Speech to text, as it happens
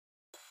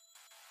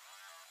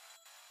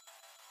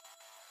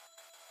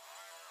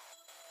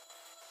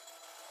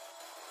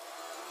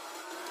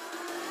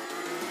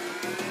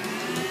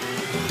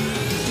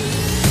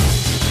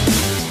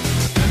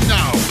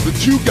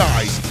Two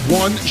Guys,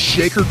 One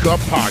Shaker Cup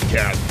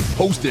podcast,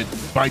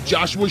 hosted by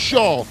Joshua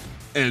Shaw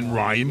and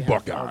Ryan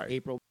Buckeye.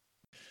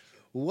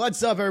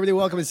 What's up, everybody?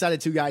 Welcome inside the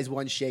Two Guys,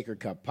 One Shaker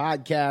Cup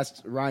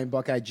podcast. Ryan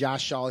Buckeye,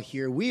 Josh Shaw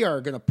here. We are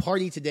going to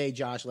party today,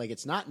 Josh, like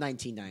it's not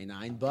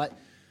 1999, but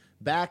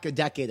back a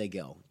decade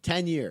ago,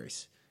 10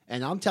 years.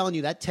 And I'm telling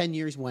you, that 10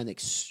 years went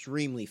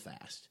extremely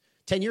fast.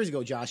 10 years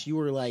ago, Josh, you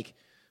were like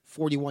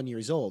 41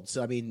 years old.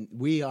 So, I mean,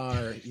 we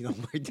are,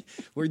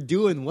 we're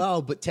doing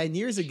well. But 10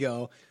 years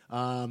ago,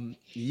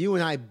 you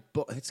and I,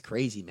 it's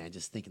crazy, man,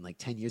 just thinking like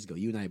 10 years ago,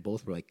 you and I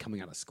both were like coming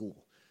out of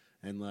school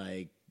and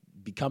like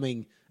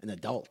becoming an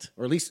adult,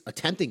 or at least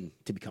attempting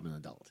to become an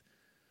adult.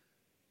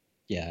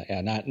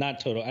 Yeah, not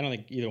total. I don't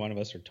think either one of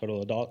us are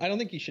total adult. I don't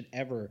think you should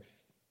ever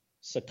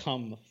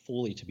succumb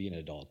fully to be an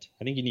adult.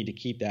 I think you need to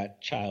keep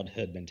that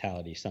childhood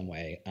mentality some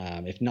way.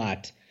 If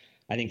not,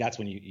 I think that's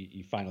when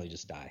you finally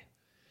just die.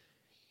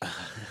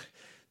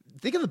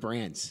 Think of the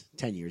brands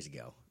 10 years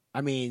ago. I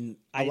mean,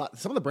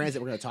 some of the brands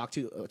that we're going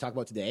to talk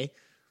about today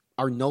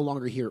are no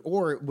longer here.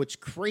 Or what's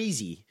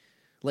crazy,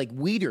 like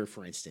Weider,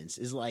 for instance,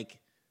 is like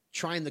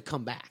trying to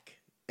come back.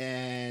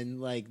 And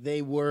like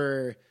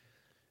Weider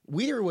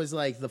was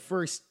like the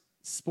first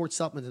sports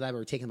supplement that I've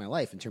ever taken in my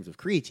life in terms of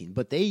creatine.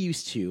 But they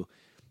used to,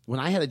 when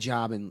I had a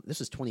job, and this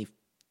was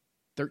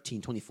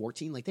 2013,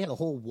 2014, like they had a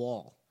whole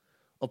wall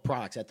of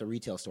products at the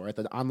retail store, at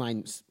the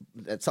online,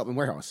 at Supplement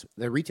Warehouse,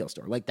 the retail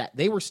store, like that.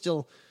 They were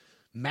still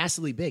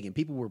massively big and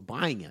people were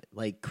buying it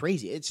like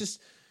crazy.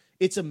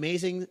 It's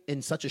amazing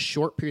in such a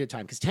short period of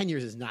time, because 10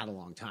 years is not a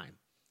long time.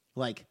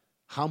 Like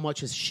how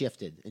much has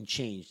shifted and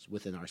changed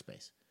within our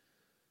space.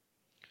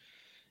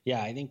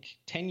 Yeah, I think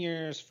 10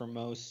 years for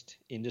most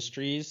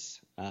industries,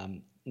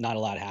 not a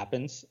lot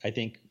happens. I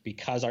think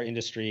because our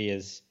industry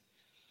is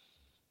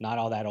not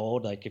all that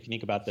old, like if you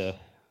think about the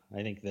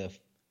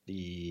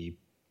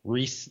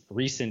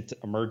recent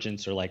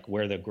emergence, or like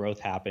where the growth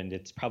happened,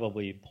 it's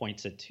probably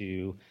points it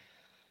to,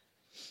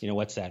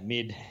 what's that,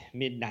 mid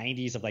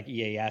 90s of like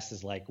EAS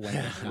is like when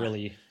it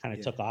really kind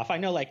of took off. I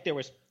know like there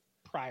was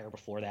prior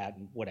before that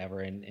and whatever,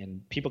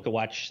 and people could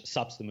watch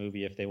Sups the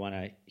movie if they want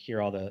to hear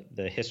all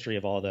the history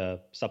of all the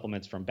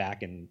supplements from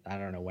back in, I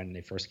don't know when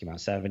they first came out,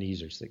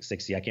 70s or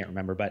 60s, I can't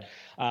remember, but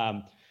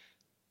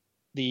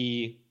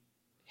the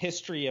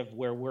history of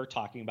where we're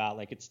talking about,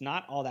 like it's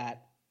not all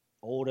that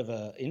old of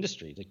a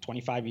industry, like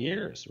 25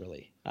 years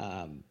really.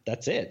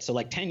 That's it. So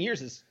like 10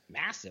 years is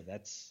massive.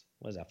 That's,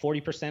 what is that,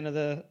 40%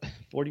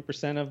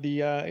 of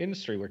the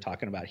industry we're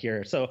talking about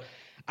here. So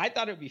I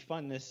thought it would be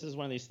fun. This is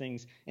one of these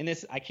things, and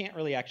this, I can't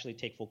really actually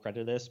take full credit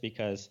of this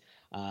because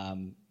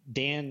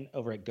Dan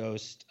over at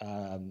Ghost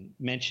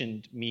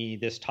mentioned me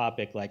this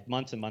topic like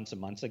months and months and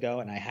months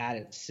ago, and I had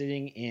it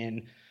sitting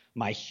in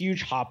my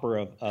huge hopper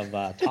of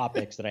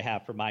topics that I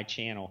have for my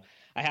channel.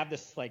 I have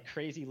this like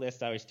crazy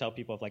list I always tell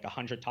people of like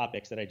 100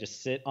 topics that I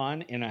just sit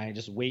on, and I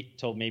just wait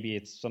till maybe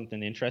it's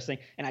something interesting.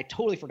 And I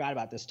totally forgot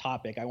about this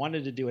topic. I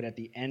wanted to do it at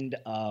the end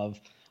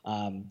of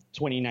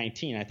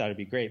 2019. I thought it'd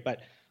be great, but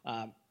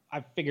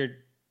I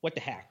figured, what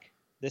the heck?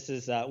 This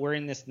is we're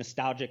in this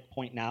nostalgic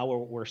point now where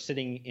we're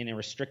sitting in a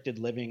restricted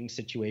living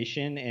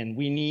situation, and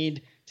we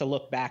need to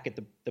look back at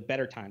the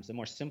better times, the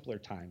more simpler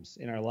times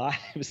in our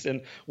lives,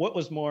 and what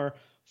was more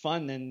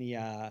fun than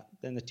the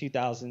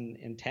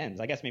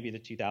 2010s. I guess maybe the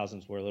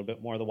 2000s were a little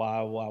bit more the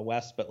Wild Wild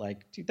West, but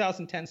like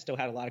 2010 still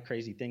had a lot of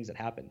crazy things that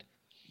happened.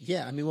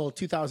 Yeah, I mean, well,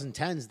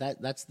 2010s,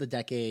 that's the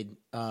decade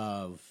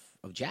of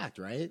Jacked,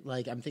 right?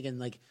 Like I'm thinking,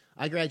 like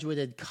I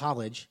graduated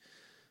college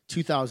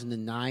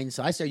 2009,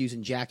 so I started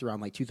using Jacked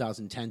around like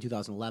 2010,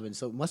 2011.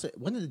 So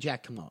when did the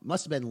Jacked come out? It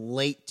must have been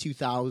late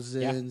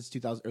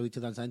 2000s, early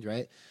 2010s,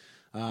 right?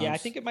 Yeah, I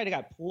think it might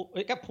have got pulled.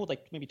 It got pulled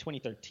like maybe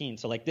 2013.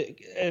 So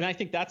like, and I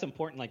think that's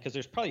important, like, because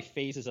there's probably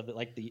phases of it.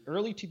 Like the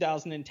early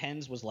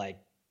 2010s was like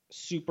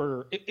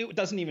super. It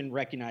doesn't even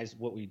recognize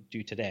what we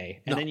do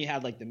today. And then you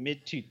had like the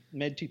mid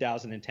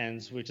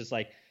 2010s, which is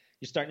like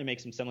you're starting to make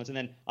some semblance. And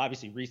then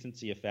obviously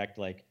recency effect.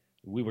 Like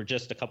we were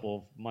just a couple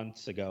of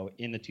months ago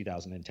in the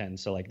 2010s,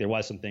 so like there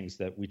was some things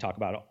that we talk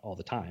about all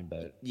the time.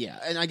 But yeah,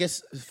 and I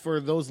guess for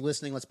those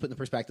listening, let's put in the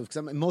perspective,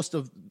 because most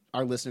of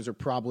our listeners are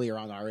probably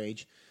around our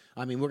age.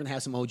 I mean, we're going to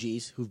have some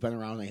OGs who've been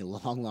around a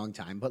long, long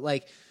time. But,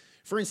 like,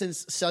 for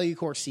instance,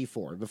 Cellucor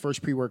C4, the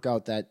first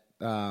pre-workout that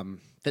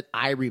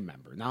I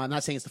remember. Now, I'm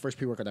not saying it's the first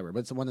pre-workout ever, but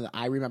it's the one that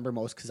I remember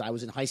most because I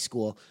was in high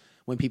school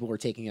when people were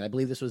taking it. I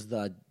believe this was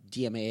the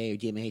DMAA or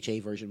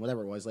DMHA version,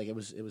 whatever it was. Like, it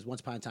was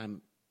once upon a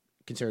time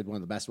considered one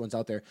of the best ones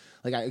out there.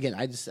 Like,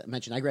 I just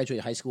mentioned I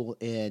graduated high school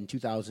in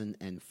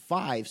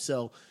 2005,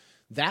 so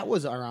that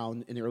was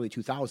around in the early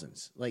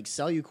 2000s. Like,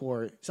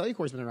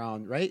 Cellucor's been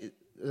around, right?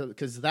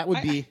 Because that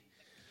would be...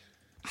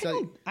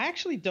 I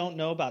actually don't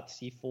know about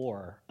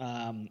C4.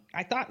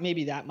 I thought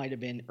maybe that might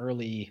have been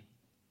early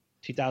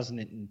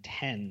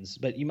 2010s,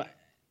 but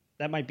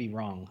that might be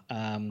wrong.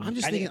 I'm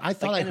just thinking. I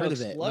thought I heard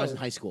of it when I was in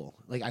high school.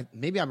 Like,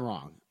 maybe I'm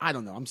wrong. I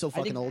don't know. I'm so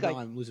fucking old now.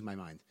 I'm losing my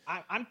mind.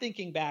 I'm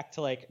thinking back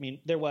to like, I mean,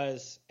 there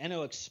was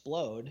NO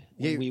Explode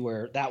when we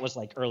were. That was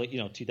like early,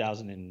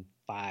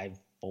 2005,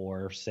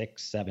 4,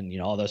 6, 7,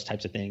 all those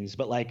types of things.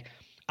 But like,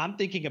 I'm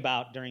thinking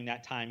about during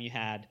that time, you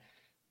had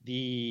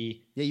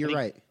you're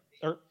right.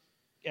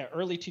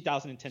 Early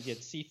 2010s, you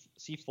had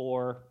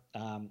C4,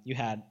 you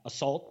had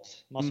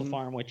Assault Muscle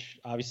Farm, which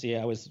obviously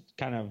I was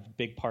kind of a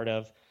big part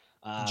of.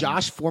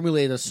 Josh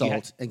formulated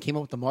Assault and came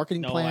up with the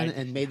marketing plan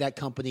and made that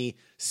company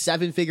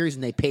 7 figures,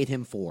 and they paid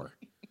him 4.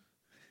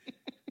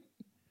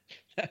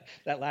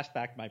 That last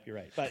fact might be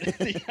right, but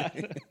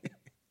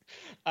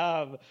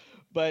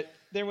but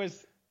there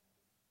was,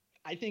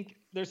 I think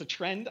there's a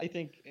trend. I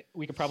think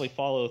we could probably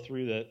follow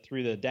through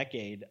the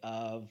decade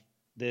of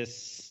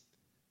this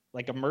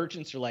like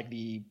emergence, or like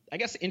the, I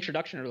guess,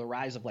 introduction or the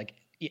rise of like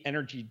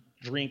energy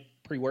drink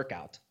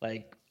pre-workout.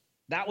 Like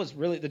that was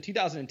really, the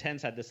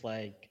 2010s had this,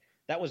 like,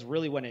 that was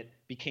really when it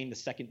became the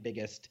second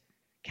biggest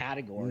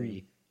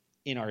category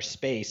in our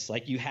space.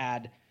 Like you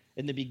had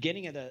in the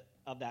beginning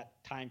of that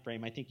time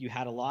frame, I think you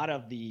had a lot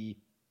of the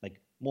like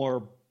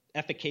more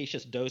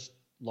efficacious dose,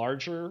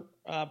 larger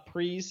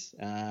pre's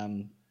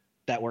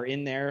that were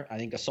in there. I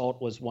think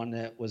Assault was one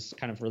that was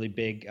kind of really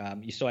big.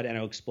 You saw at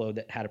NO Explode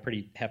that had a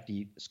pretty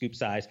hefty scoop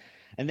size.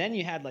 And then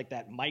you had like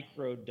that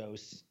micro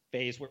dose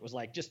phase where it was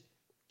like just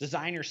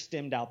designer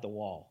stemmed out the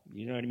wall.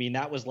 You know what I mean?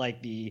 That was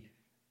like the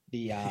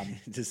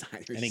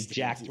designer. I think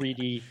Jack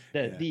 3D,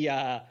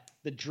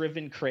 the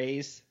driven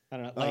craze. I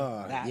don't know,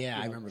 like that. Yeah,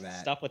 I remember that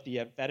stuff with the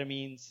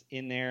amphetamines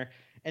in there.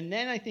 And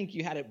then I think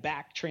you had it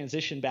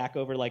transition back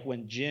over, like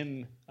when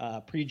gym,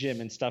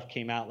 pre-gym and stuff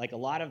came out, like a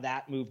lot of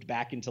that moved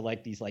back into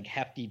like these like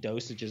hefty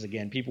dosages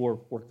again.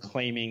 People were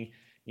claiming,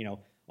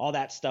 all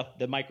that stuff.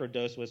 The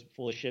microdose was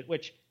full of shit,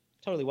 which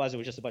totally was. It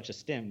was just a bunch of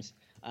stims.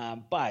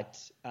 But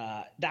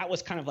that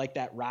was kind of like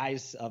that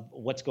rise of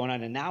what's going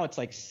on. And now it's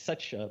like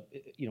such a,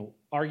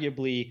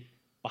 arguably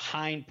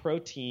behind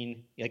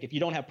protein. Like if you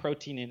don't have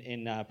protein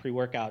in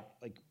pre-workout,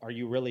 like, are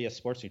you really a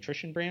sports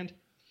nutrition brand?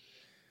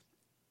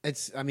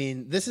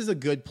 This is a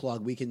good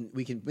plug. We can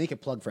make a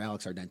plug for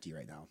Alex Ardenti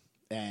right now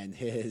and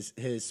his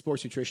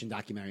sports nutrition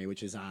documentary,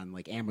 which is on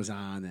like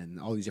Amazon and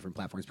all these different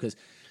platforms. Because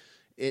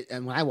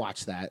and when I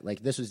watched that,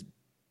 like this was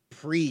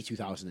pre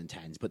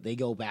 2010s, but they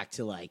go back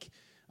to like,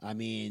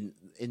 in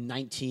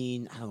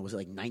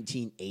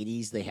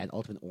 1980s they had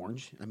Ultimate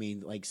Orange.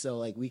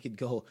 We could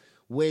go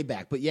way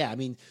back. But yeah,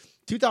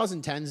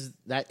 2010s,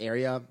 that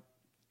area.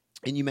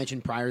 And you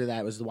mentioned prior to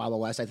that was the Wild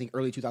Wild West. I think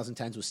early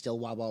 2010s was still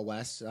Wild Wild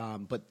West.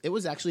 But it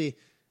was actually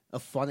a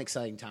fun,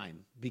 exciting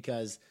time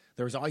because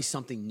there was always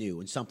something new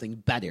and something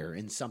better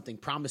and something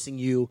promising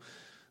you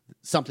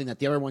something that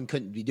the other one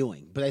couldn't be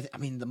doing. But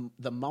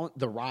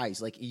the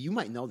rise, like you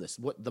might know this,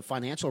 what the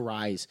financial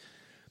rise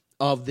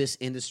of this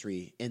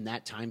industry in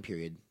that time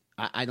period.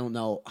 I don't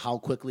know how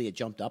quickly it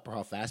jumped up or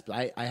how fast,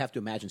 but I have to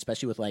imagine,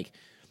 especially with like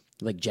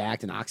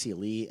Jacked and Oxy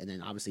Elite, and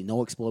then obviously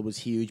No Explode was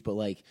huge, but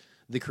like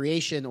the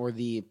creation or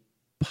the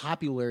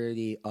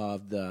popularity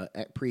of the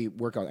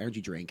pre-workout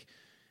energy drink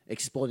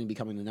exploding,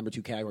 becoming the number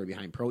 2 category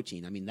behind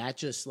protein. That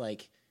just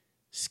like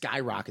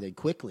skyrocketed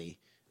quickly.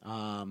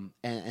 And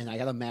I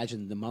got to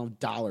imagine the amount of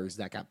dollars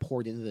that got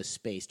poured into this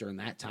space during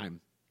that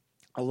time.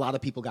 A lot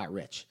of people got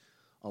rich.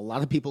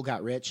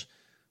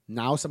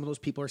 Now some of those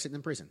people are sitting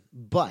in prison,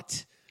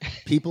 but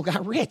people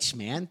got rich,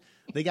 man.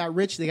 They got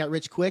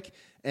rich quick.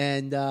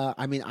 And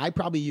I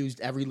probably used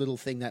every little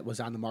thing that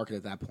was on the market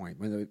at that point.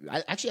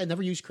 I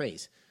never used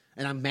Craze.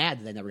 And I'm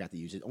mad that I never got to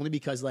use it, only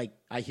because like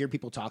I hear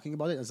people talking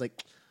about it. And I was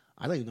like,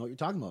 I don't even know what you're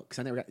talking about because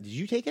I never got. Did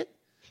you take it?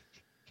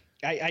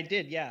 I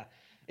did, yeah.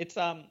 It's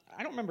I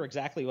don't remember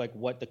exactly like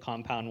what the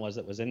compound was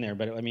that was in there,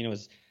 but it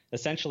was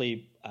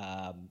essentially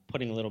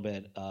putting a little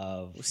bit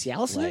of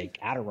Cialis, like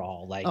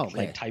Adderall,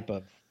 like type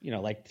of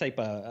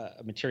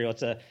material.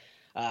 It's a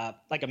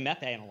like a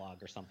meth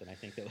analog or something. I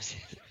think that was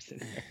in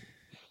there.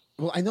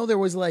 Well, I know there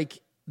was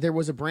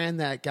a brand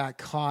that got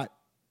caught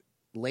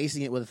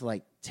lacing it with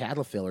like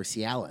Tadalafil or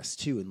Cialis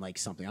too, and like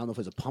something. I don't know if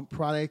it was a pump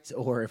product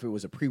or if it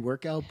was a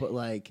pre-workout, but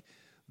like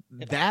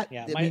that.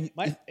 Yeah, that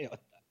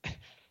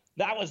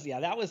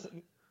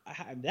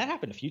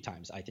happened a few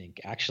times, I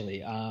think, actually.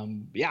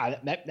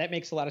 That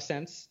makes a lot of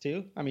sense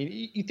too.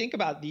 You think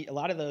about a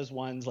lot of those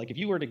ones, like if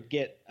you were to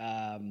get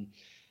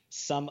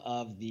some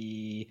of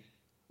the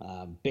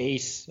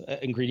base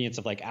ingredients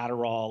of like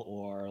Adderall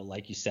or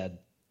like you said,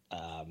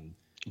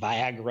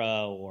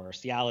 Viagra or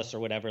Cialis or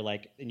whatever,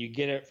 like, and you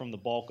get it from the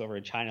bulk over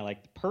in China,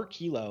 like per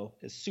kilo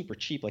is super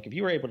cheap. Like if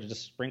you were able to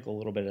just sprinkle a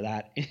little bit of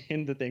that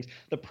into things,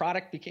 the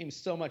product became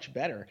so much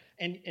better.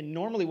 And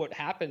normally what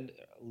happened,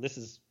 this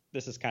is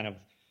kind of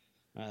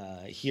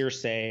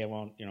hearsay. I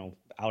won't,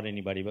 out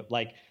anybody, but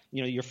like,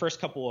 your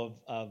first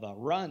couple of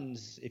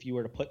runs, if you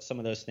were to put some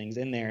of those things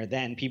in there,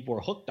 then people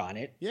were hooked on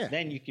it. Yeah.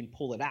 Then you can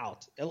pull it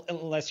out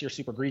unless you're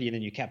super greedy and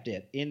then you kept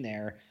it in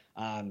there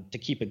to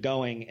keep it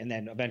going, and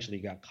then eventually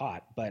you got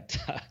caught. But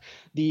I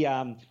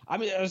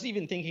was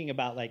even thinking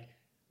about like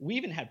we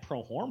even had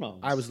pro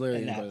hormones. I was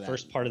literally in that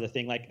first part of the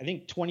thing. Like I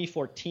think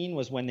 2014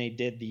 was when they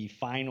did the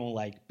final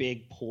like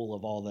big pull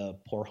of all the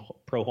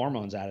pro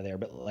hormones out of there.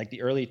 But like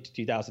the early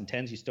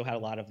 2010s, you still had a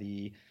lot of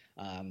the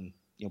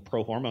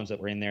pro hormones that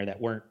were in there that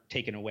weren't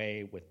taken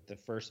away with the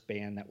first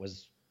ban that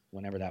was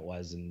whenever that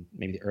was in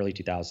maybe the early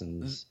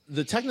 2000s.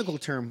 The technical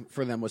term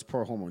for them was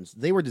pro hormones.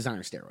 They were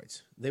designer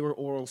steroids. They were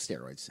oral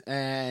steroids.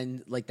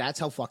 And like, that's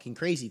how fucking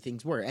crazy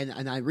things were. And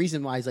the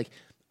reason why is like,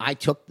 I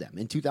took them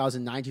in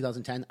 2009,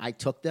 2010. I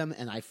took them,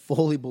 and I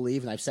fully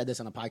believe, and I've said this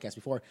on a podcast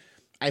before,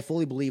 I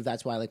fully believe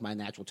that's why like my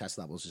natural test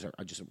levels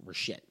were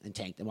shit and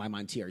tanked, and why I'm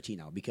on TRT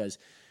now, because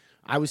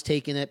I was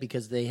taking it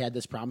because they had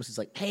this promise. It's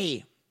like,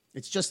 hey,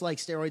 it's just like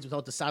steroids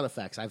without the side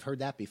effects. I've heard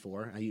that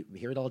before. I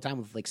hear it all the time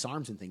with like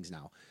SARMs and things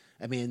now.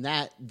 I mean,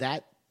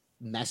 that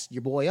messed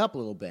your boy up a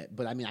little bit.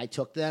 But I mean, I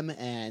took them,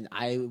 and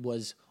I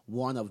was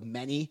one of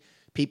many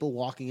people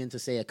walking into,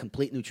 say, a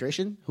Complete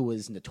Nutrition, who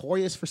was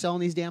notorious for selling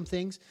these damn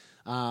things.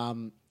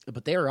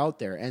 But they are out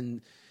there,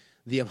 and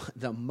the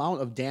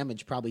amount of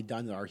damage probably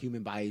done to our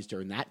human bodies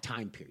during that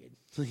time period,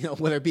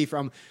 whether it be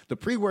from the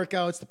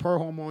pre-workouts, the pro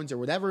hormones, or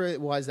whatever it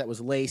was that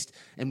was laced,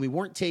 and we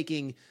weren't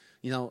taking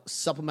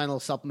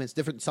supplements,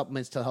 different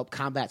supplements to help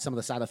combat some of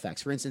the side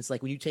effects. For instance,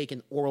 like when you take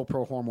an oral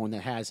pro hormone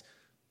that has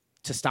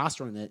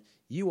testosterone in it,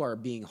 you are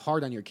being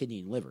hard on your kidney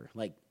and liver,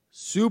 like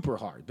super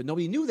hard. But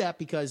nobody knew that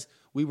because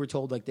we were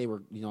told like they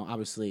were,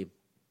 obviously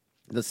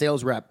the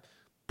sales rep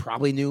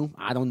probably knew,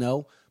 I don't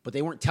know, but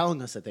they weren't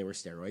telling us that they were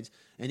steroids.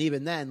 And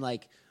even then,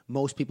 like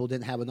most people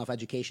didn't have enough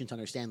education to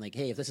understand like,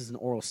 hey, if this is an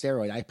oral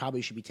steroid, I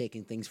probably should be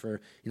taking ththings for,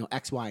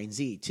 X, Y, and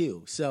Z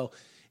too. So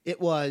it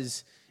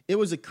was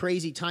a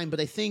crazy time. But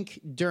I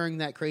think during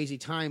that crazy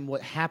time,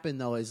 what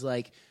happened though is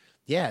like,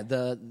 yeah,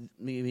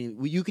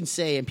 you can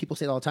say, and people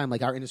say it all the time,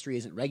 like our industry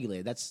isn't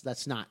regulated.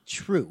 That's not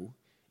true.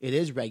 It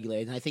is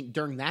regulated. And I think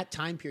during that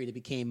time period, it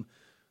became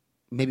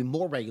maybe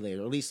more regulated,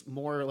 or at least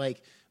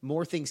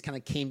more things kind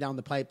of came down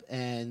the pipe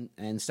and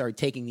started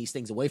taking these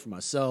things away from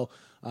us. So,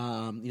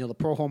 the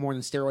Pro Hormone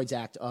and Steroids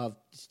Act of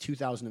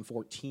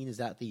 2014, is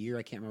that the year?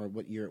 I can't remember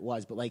what year it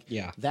was, but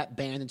that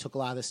banned and took a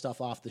lot of this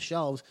stuff off the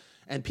shelves,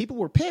 and people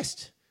were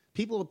pissed.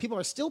 People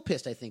are still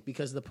pissed, I think,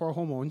 because the pro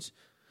hormones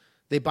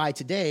they buy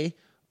today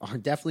are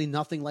definitely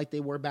nothing like they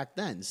were back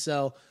then.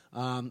 So,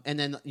 and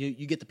then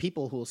you get the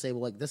people who will say,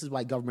 well, like, this is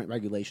why government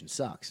regulation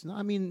sucks. No,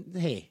 I mean,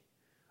 hey,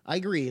 I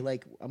agree.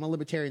 Like, I'm a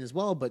libertarian as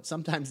well, but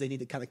sometimes they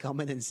need to kind of come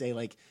in and say,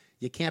 like,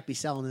 you can't be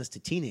selling this to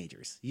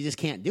teenagers. You just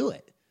can't do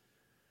it.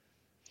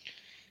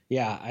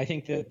 Yeah, I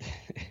think that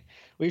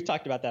we've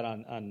talked about that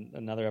on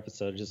another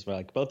episode, just where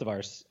like both of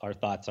our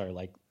thoughts are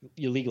like,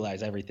 you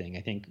legalize everything.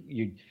 I think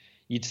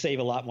you'd save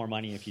a lot more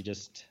money if you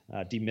just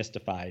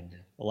demystified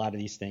a lot of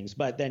these things.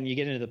 But then you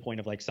get into the point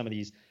of like some of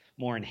these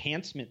more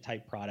enhancement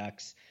type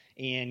products,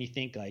 and you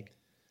think like,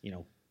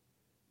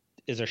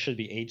 there should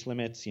be age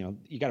limits. You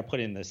got to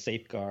put in the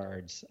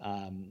safeguards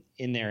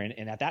in there.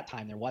 And at that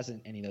time, there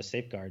wasn't any of those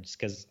safeguards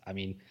because, I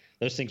mean,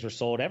 those things were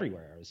sold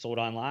everywhere. It was sold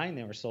online.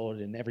 They were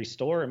sold in every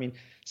store. I mean,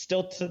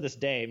 still to this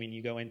day, I mean,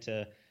 you go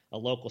into a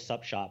local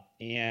sub shop,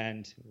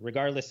 and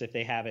regardless if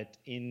they have it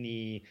in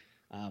the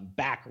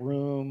back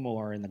room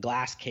or in the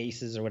glass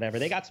cases or whatever,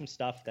 they got some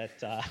stuff that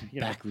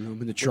back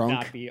room in the trunk would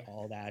not be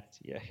all that.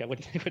 Yeah,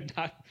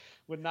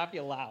 would not be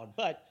allowed.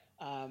 But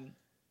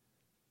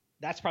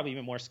that's probably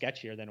even more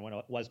sketchier than what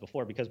it was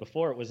before, because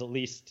before it was at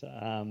least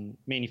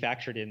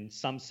manufactured in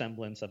some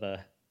semblance of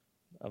a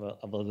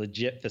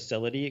legit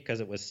facility because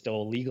it was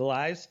still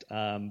legalized.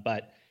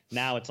 But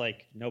now it's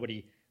like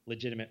nobody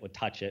legitimate would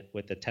touch it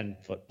with a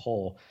 10-foot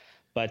pole.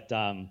 But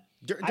I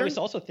was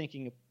also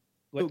thinking.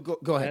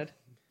 Go ahead.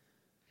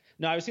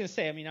 No, I was going to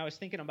say, I mean, I was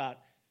thinking about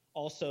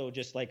also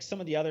just like some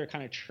of the other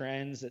kind of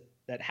trends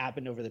that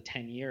happened over the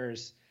 10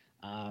 years.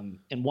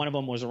 And one of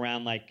them was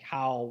around like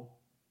how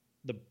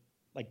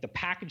the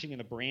packaging and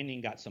the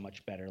branding got so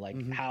much better.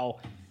 Like how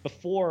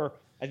before,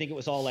 I think it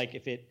was all like,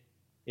 if it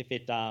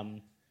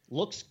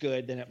looks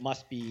good, then it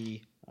must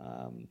be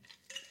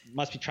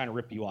trying to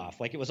rip you off.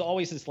 Like it was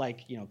always this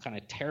like, kind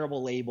of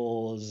terrible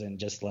labels and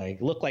just like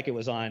looked like it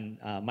was on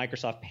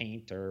Microsoft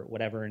Paint or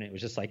whatever. And it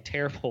was just like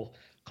terrible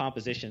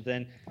compositions.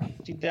 Then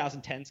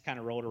 2010s kind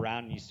of rolled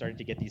around and you started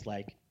to get these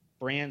like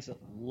brands that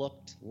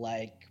looked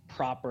like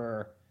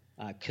proper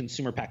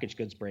consumer packaged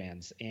goods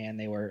brands, and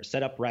they were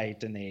set up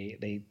right, and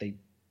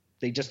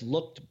they just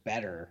looked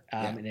better.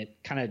 And it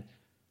kind of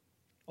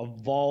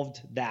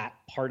evolved that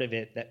part of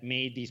it that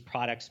made these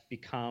products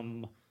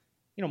become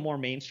more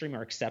mainstream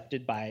or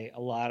accepted by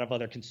a lot of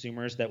other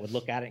consumers that would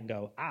look at it and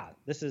go,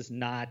 this is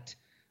not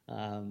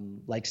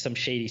like some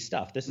shady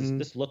stuff. This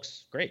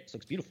looks great. This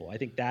looks beautiful. I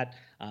think that,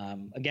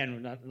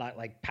 again, not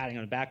like patting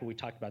on the back, but we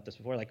talked about this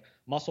before, like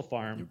Muscle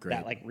Farm,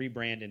 that like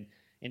rebrand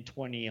in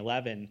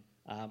 2011,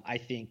 I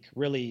think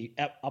really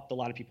upped a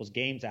lot of people's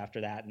games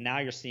after that. And now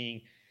you're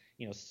seeing,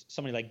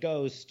 somebody like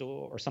Ghost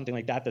or something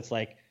like that, that's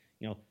like,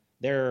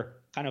 their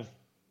kind of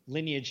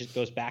lineage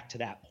goes back to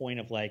that point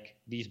of like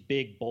these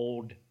big,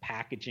 bold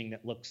packaging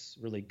that looks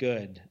really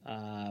good.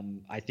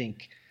 I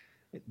think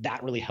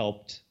that really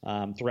helped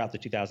throughout the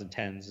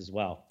 2010s as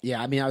well.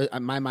 Yeah, I mean,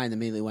 my mind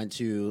immediately went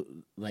to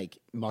like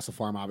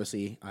MusclePharm.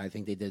 Obviously, I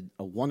think they did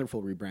a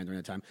wonderful rebrand during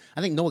that time.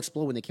 I think No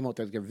Explode when they came out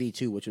with their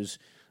V2, which was,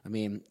 I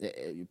mean,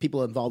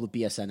 people involved with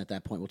BSN at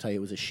that point will tell you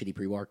it was a shitty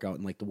pre-workout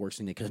and like the worst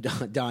thing they could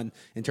have done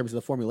in terms of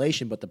the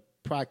formulation. But the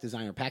product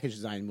design or package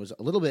design was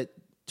a little bit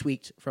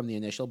tweaked from the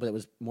initial, but it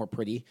was more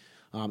pretty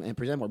and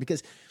presented more.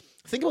 Because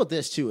think about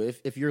this too: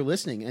 if you're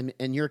listening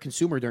and you're a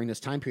consumer during this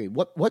time period,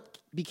 what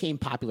became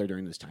popular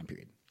during this time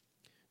period?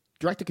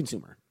 Direct to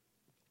consumer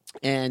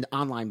and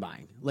online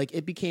buying. Like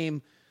it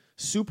became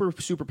super,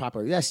 super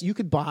popular. Yes, you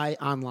could buy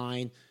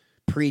online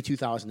pre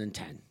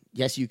 2010.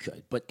 Yes, you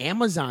could. But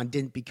Amazon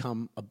didn't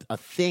become a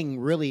thing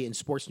really in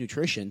sports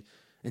nutrition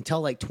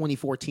until like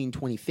 2014,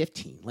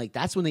 2015. Like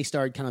that's when they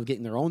started kind of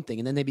getting their own thing.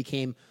 And then they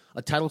became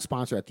a title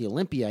sponsor at the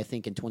Olympia, I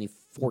think in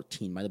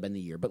 2014 might have been the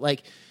year. But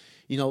like,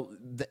 you know,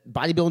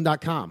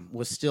 bodybuilding.com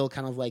was still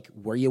kind of like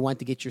where you went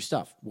to get your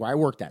stuff. Where I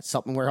worked at,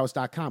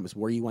 supplementwarehouse.com is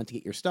where you went to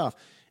get your stuff.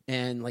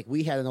 And like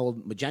we had an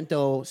old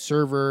Magento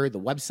server. The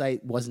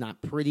website was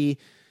not pretty.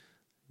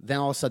 Then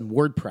all of a sudden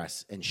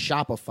WordPress and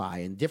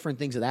Shopify and different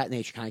things of that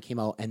nature kind of came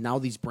out. And now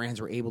these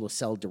brands were able to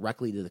sell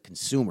directly to the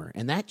consumer.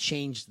 And that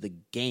changed the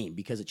game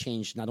because it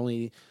changed not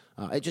only,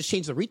 it just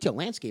changed the retail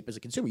landscape as a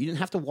consumer. You didn't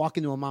have to walk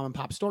into a mom and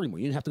pop store anymore.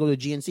 You didn't have to go to a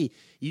GNC.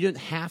 You didn't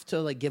have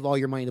to like give all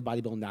your money to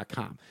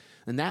bodybuilding.com.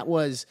 And that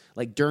was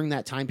like during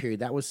that time period,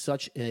 that was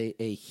such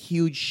a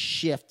huge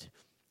shift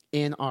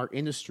in our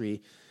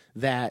industry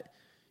that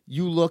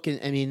you look and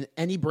I mean,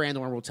 any brand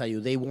owner will tell you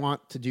they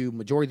want to do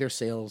majority of their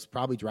sales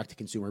probably direct to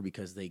consumer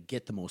because they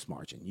get the most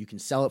margin. You can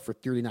sell it for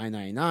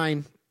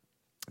 $39.99.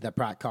 That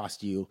product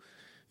costs you,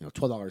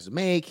 $12 to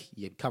make.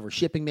 You cover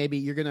shipping maybe.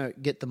 You're gonna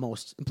get the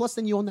most, and plus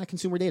then you own that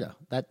consumer data.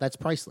 That's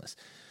priceless.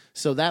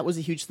 So that was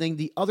a huge thing.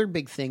 The other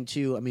big thing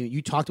too. I mean,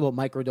 you talked about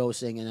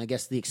microdosing and I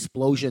guess the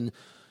explosion.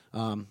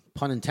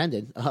 Pun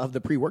intended, of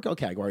the pre-workout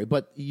category,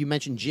 but you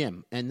mentioned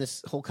gym and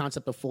this whole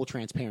concept of full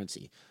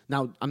transparency.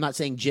 Now, I'm not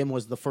saying gym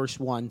was the first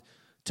one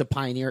to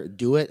pioneer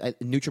do it.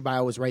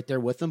 NutraBio was right there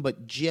with them,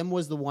 but gym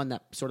was the one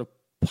that sort of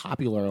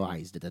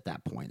popularized it at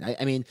that point.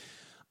 I mean,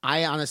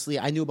 I honestly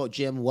knew about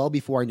gym well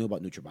before I knew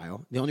about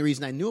NutraBio. The only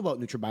reason I knew about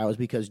NutraBio is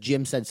because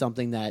Jim said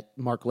something that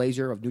Mark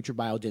Laser of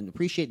NutraBio didn't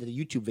appreciate, did a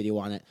YouTube video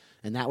on it,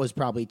 and that was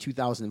probably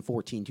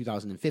 2014,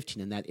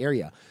 2015 in that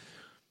area.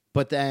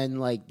 But then,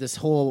 like, this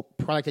whole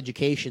product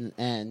education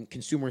and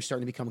consumers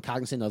starting to become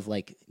cognizant of,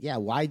 like, yeah,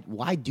 why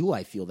do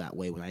I feel that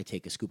way when I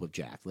take a scoop of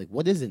Jack? Like,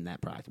 what is in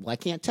that product? Well, I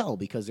can't tell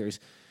because there's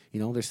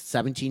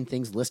 17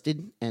 things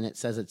listed, and it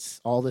says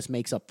it's all this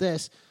makes up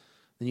this.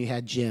 Then you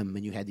had Jim,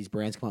 and you had these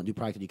brands come out and do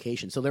product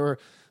education. So there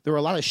were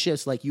a lot of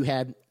shifts. Like, you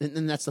had,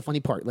 and that's the funny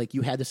part. Like,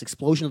 you had this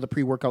explosion of the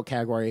pre-workout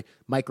category,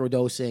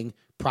 microdosing,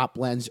 prop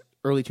blends,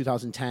 early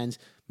 2010s,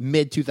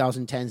 mid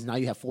 2010s. Now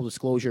you have full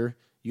disclosure.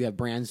 You have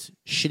brands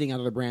shitting out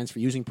other brands for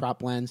using prop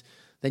blends.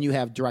 Then you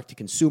have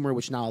direct-to-consumer,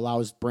 which now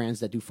allows brands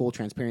that do full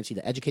transparency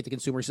to educate the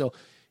consumer. So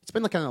it's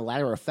been like kind of a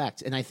ladder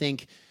effect. And I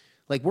think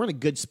like we're in a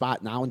good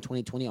spot now in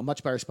 2020, a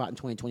much better spot in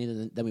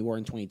 2020 than we were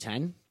in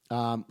 2010.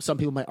 Some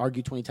people might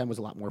argue 2010 was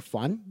a lot more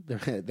fun.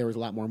 There was a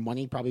lot more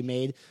money probably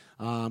made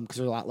because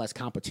there's a lot less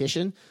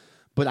competition.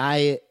 But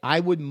I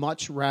would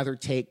much rather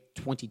take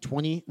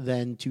 2020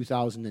 than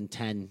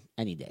 2010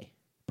 any day,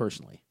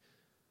 personally.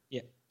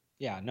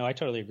 Yeah, no, I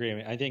totally agree. I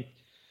mean, I think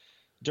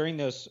during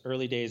those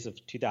early days of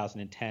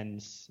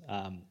 2010s,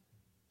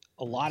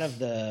 a lot of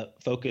the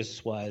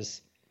focus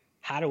was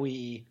how do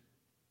we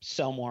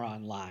sell more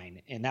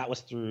online? And that was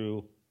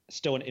through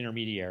still an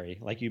intermediary,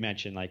 like you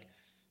mentioned, like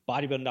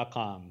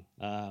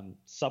bodybuilding.com,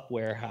 Sup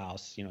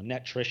Warehouse,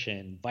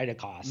 Netrition,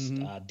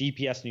 Vitacost,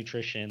 DPS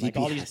Nutrition, like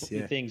all these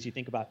things you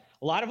think about.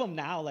 A lot of them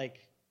now, like,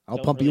 I'll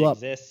don't pump really you up.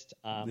 exist,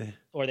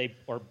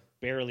 or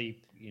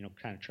barely,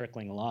 kind of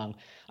trickling along.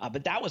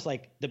 But that was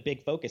like the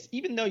big focus,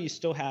 even though you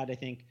still had, I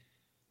think,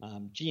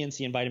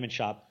 GNC and Vitamin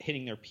Shop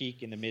hitting their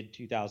peak in the mid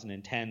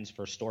 2010s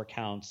for store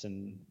counts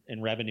and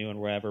revenue and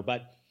wherever.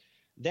 But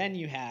then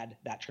you had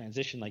that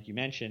transition, like you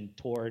mentioned,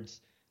 towards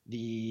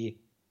the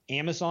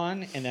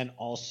Amazon and then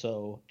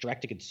also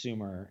direct to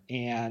consumer.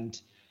 And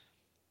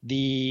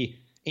the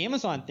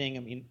Amazon thing, I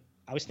mean,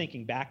 I was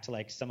thinking back to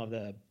like some of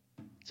the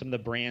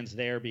brands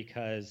there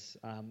because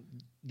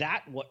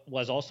that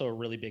was also a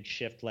really big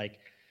shift. Like,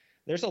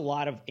 there's a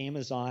lot of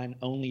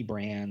Amazon-only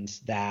brands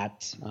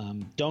that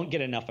don't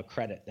get enough of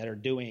credit, that are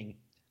doing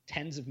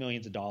tens of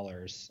millions of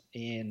dollars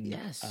in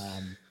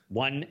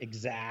one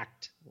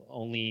exact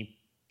only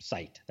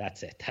site.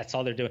 That's it. That's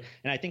all they're doing.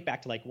 And I think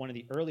back to like one of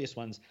the earliest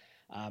ones,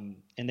 and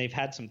they've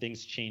had some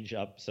things change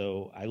up.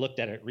 So I looked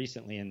at it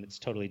recently, and it's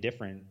totally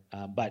different.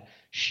 But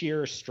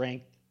Sheer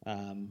Strength,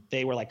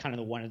 they were like kind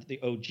of one of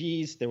the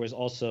OGs. There was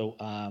also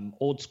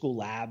Old School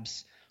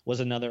Labs was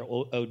another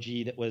OG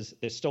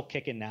they're still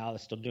kicking now. They're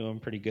still doing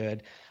pretty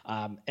good.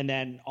 And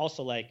then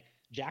also like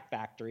Jack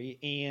Factory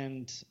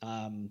and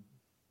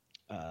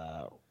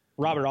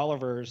Robert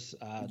Oliver's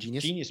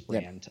Genius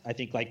brand. Yep. I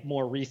think like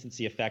more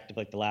recency effect of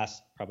like the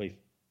last probably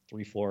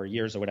 3-4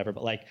 years or whatever.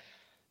 But like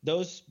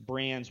those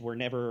brands were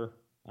never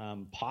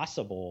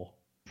possible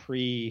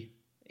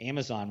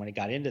pre-Amazon when it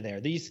got into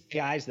there. These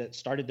guys that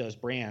started those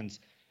brands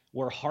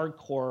were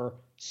hardcore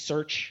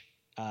search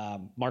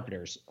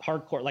marketers,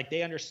 hardcore, like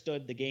they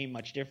understood the game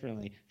much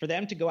differently. For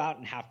them to go out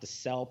and have to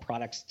sell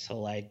products to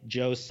like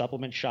Joe's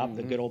supplement shop,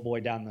 the good old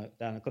boy down the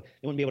they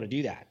wouldn't be able to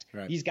do that.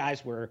 Right. These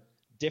guys were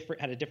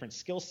different, had a different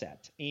skill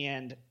set,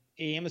 and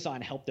Amazon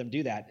helped them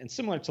do that. And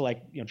similar to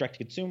like, direct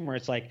to consumer,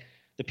 it's like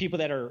the people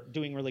that are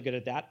doing really good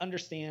at that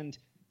understand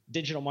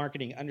digital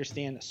marketing,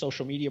 understand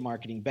social media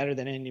marketing better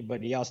than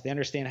anybody else. They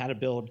understand how to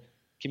build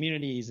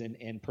communities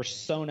and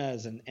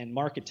personas and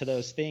market to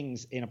those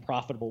things in a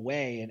profitable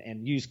way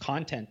and use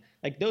content.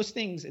 Like those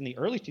things in the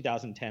early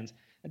 2010s,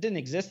 that didn't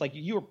exist. Like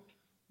I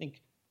think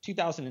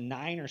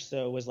 2009 or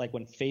so was like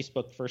when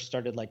Facebook first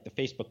started like the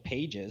Facebook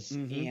pages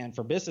and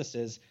for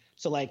businesses.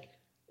 So like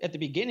at the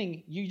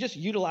beginning, you just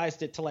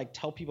utilized it to like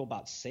tell people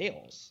about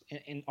sales.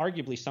 And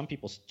arguably some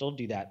people still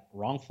do that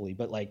wrongfully,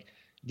 but like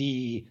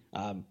the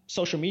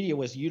social media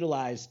was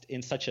utilized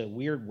in such a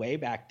weird way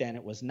back then.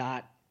 It was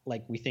not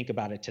like we think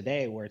about it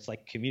today, where it's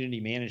like community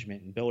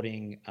management and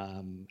building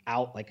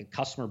out like a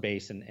customer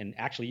base and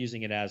actually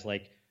using it as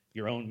like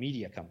your own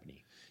media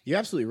company. You're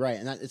absolutely right.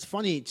 And it's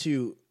funny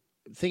to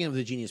thinking of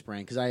the Genius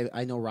brand, because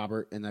I know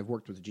Robert and I've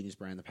worked with the Genius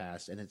brand in the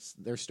past, and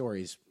their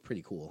story is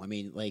pretty cool. I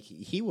mean, like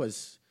he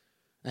was,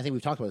 I think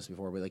we've talked about this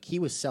before, but like he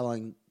was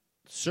selling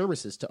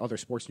services to other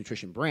sports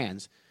nutrition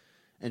brands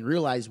and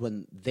realized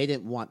when they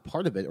didn't want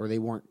part of it or they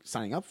weren't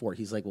signing up for it,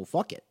 he's like, well,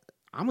 fuck it.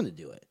 I'm going to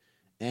do it.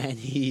 And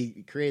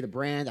he created a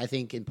brand, I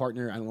think, in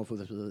partner, I don't know if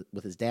it was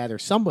with his dad or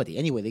somebody.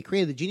 Anyway, they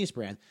created the Genius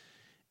brand,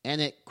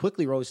 and it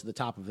quickly rose to the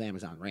top of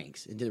Amazon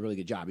ranks and did a really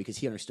good job because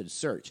he understood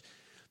search.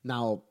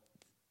 Now,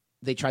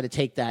 they tried to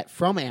take that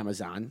from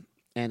Amazon,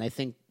 and I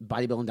think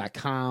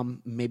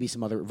bodybuilding.com, maybe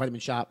some other vitamin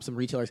shop, some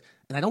retailers,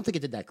 and I don't think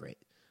it did that great.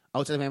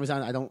 Outside of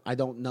Amazon, I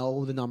don't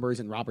know the numbers,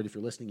 and Robert, if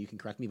you're listening, you can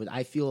correct me, but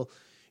I feel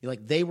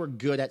like they were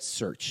good at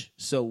search.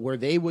 So where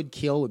they would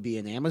kill would be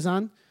in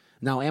Amazon.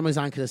 Now,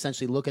 Amazon could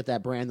essentially look at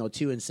that brand, though,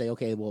 too, and say,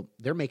 okay, well,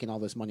 they're making all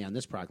this money on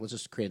this product. Let's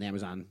just create an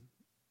Amazon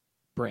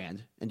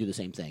brand and do the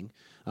same thing.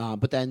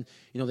 But then,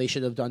 they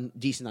should have done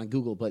decent on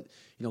Google. But,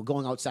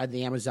 going outside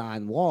the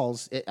Amazon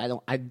walls,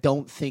 I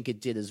don't think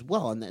it did as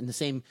well. And the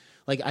same,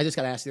 like, I just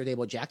got asked the other day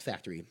about Jack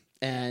Factory.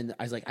 And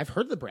I was like, I've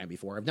heard of the brand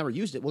before. I've never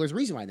used it. Well, there's a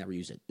reason why I never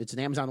used it. It's an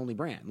Amazon-only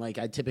brand. Like,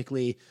 I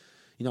typically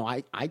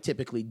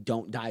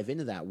don't dive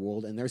into that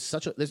world. And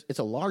it's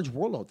a large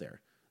world out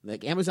there.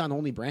 Like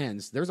Amazon-only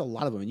brands, there's a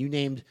lot of them. And you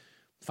named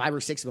 5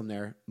 or 6 of them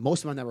there.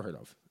 Most of them I've never heard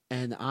of.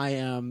 And I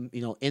am,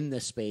 in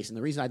this space. And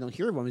the reason I don't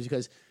hear of them is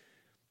because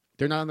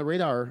they're not on the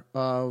radar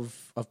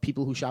of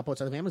people who shop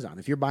outside of Amazon.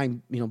 If you're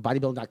buying,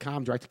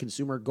 bodybuilding.com,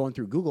 direct-to-consumer, going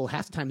through Google,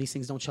 half the time these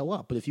things don't show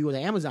up. But if you go to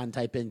Amazon,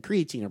 type in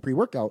creatine or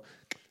pre-workout,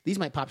 these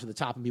might pop to the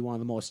top and be one of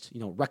the most,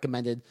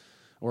 recommended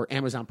or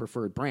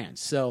Amazon-preferred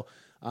brands. So,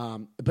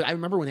 but I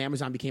remember when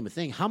Amazon became a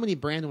thing, how many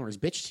brand owners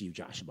bitched to you,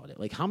 Josh, about it?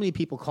 Like, how many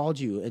people called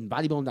you in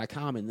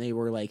bodybuilding.com and they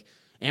were like,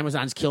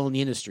 Amazon's killing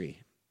the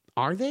industry?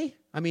 Are they?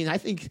 I mean, I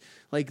think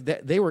like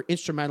they were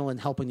instrumental in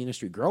helping the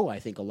industry grow, I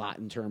think, a lot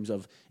in terms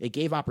of it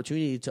gave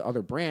opportunity to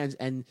other brands.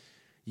 And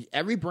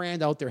every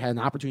brand out there had an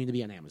opportunity to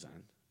be on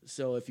Amazon.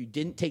 So if you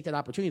didn't take that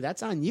opportunity,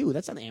 that's on you.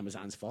 That's not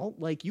Amazon's fault.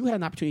 Like, you had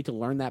an opportunity to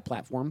learn that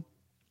platform,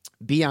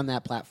 be on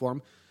that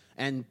platform,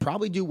 and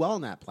probably do well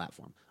on that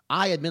platform.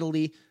 I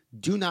admittedly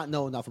do not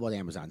know enough about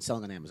Amazon,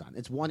 selling on Amazon.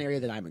 It's one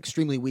area that I'm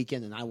extremely weak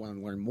in and I want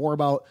to learn more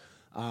about.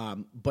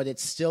 But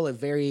it's still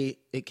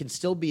it can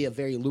still be a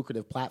very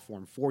lucrative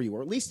platform for you,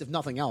 or at least if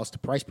nothing else, to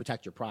price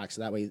protect your products.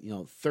 So that way,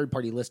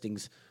 third-party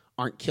listings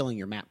aren't killing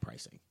your map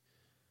pricing.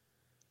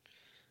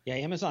 Yeah,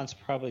 Amazon's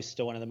probably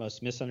still one of the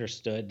most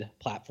misunderstood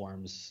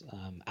platforms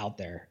out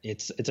there.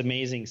 It's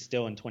amazing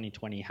still in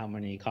 2020 how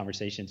many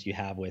conversations you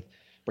have with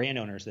brand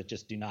owners that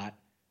just do not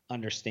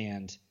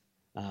understand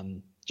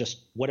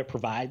just what it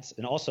provides,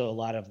 and also a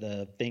lot of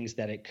the things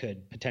that it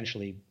could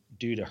potentially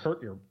do to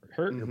hurt your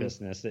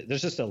business.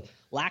 There's just a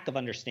lack of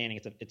understanding.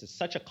 It's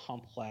such a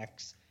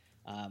complex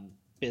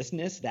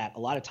business that a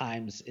lot of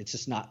times it's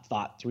just not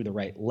thought through the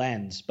right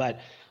lens.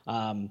 But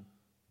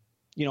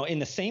in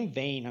the same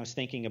vein, I was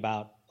thinking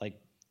about like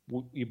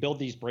you build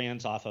these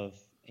brands off of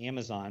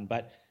Amazon,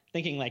 but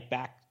thinking like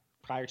back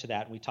prior to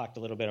that, we talked a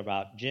little bit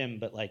about Jim,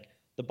 but like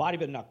the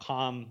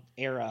bodybuilding.com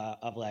era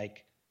of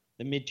like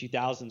the mid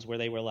 2000s where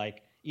they were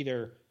like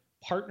either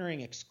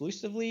partnering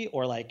exclusively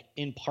or like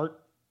in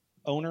part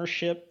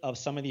ownership of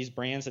some of these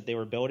brands that they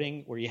were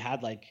building, where you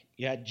had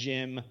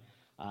Jim,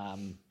 I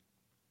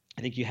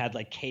think you had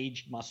like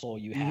Caged Muscle,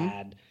 you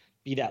had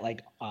be that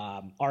like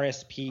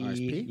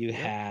RSP, you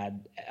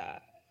had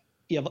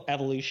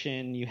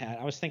Evolution, you had,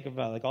 I was thinking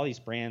about like all these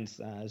brands.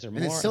 Is there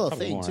more? It's still a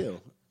thing too.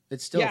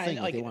 It's still a thing.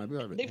 Like, they want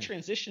to be they've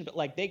transitioned, but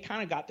like they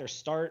kind of got their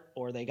start,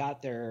 or they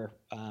got their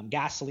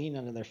gasoline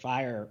under their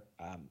fire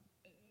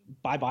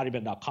by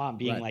bodybuilding.com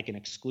being like an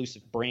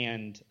exclusive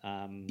brand.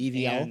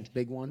 EVL,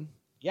 big one.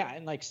 Yeah,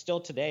 and like still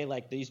today,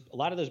 like a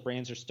lot of those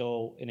brands are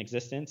still in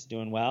existence,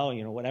 doing well,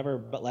 whatever.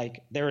 But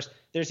like there's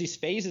these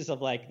phases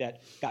of like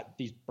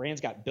these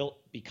brands got built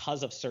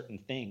because of certain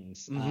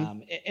things,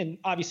 and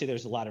obviously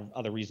there's a lot of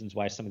other reasons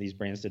why some of these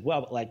brands did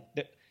well. But like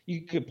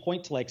you could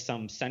point to like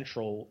some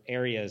central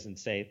areas and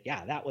say,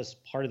 yeah, that was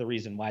part of the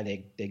reason why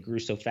they grew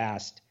so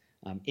fast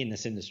in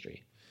this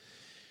industry.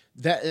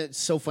 That it's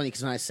so funny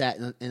because when I sat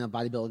in a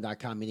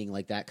bodybuilding.com meeting,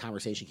 like that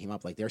conversation came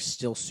up. Like they're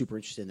still super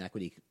interested in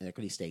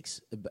equity stakes,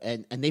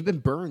 and they've been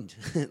burned.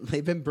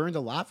 They've been burned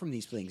a lot from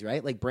these things,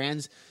 right? Like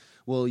brands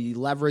will you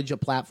leverage a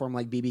platform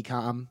like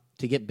BBCom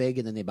to get big,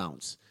 and then they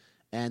bounce,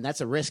 and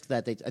that's a risk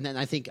that they. And then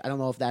I don't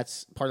know if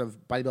that's part of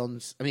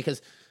bodybuilding. I mean,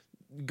 because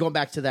going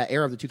back to that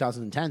era of the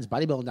 2010s,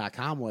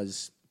 bodybuilding.com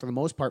was for the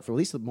most part, for at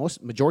least the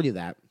majority of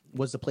that,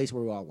 was the place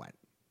where we all went.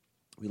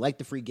 We liked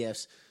the free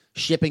gifts.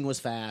 Shipping was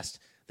fast.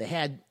 They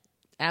had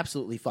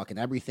absolutely fucking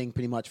everything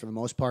pretty much for the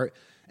most part.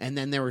 And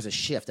then there was a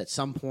shift. At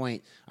some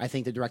point, I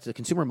think the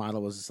direct-to-the-consumer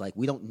model was like,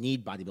 we don't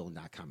need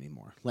bodybuilding.com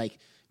anymore. Like,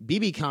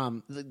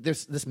 BBCom,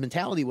 this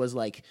mentality was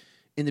like,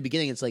 in the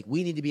beginning, it's like,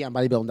 we need to be on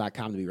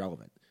bodybuilding.com to be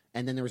relevant.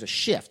 And then there was a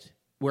shift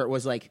where it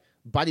was like,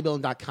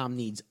 bodybuilding.com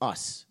needs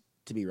us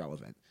to be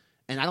relevant.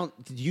 And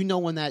do you know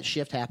when that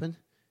shift happened?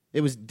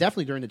 It was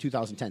definitely during the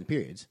 2010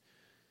 periods.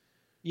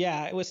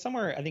 Yeah, it was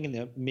somewhere, I think, in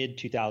the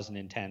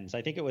mid-2010s.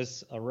 I think it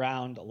was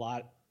around a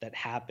lot that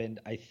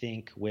happened, I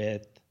think,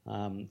 with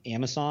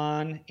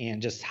Amazon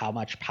and just how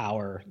much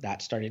power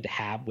that started to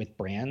have with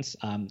brands.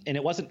 And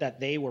it wasn't that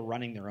they were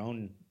running their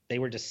own. They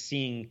were just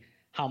seeing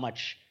how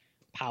much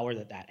power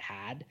that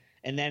had.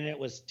 And then it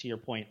was, to your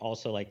point,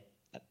 also like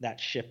that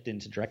shift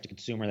into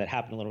direct-to-consumer that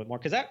happened a little bit more.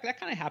 Because that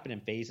kind of happened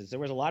in phases. There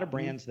was a lot of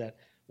brands that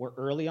were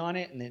early on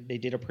it, and they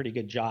did a pretty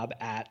good job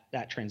at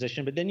that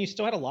transition. But then you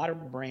still had a lot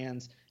of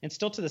brands, and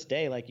still to this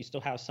day, like you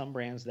still have some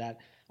brands that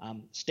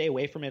stay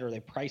away from it, or they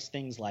price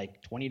things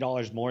like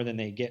 $20 more than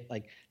they get.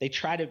 Like they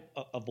try to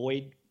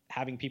avoid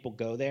having people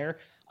go there,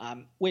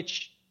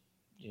 which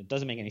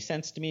doesn't make any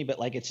sense to me. But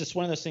like it's just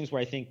one of those things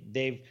where I think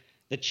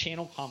the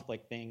channel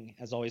conflict thing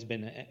has always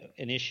been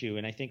an issue.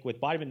 And I think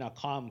with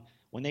bodybuilding.com,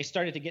 when they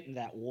started to get into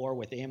that war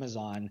with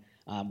Amazon,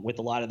 with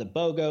a lot of the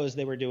BOGOs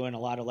they were doing, a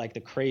lot of like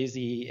the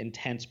crazy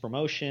intense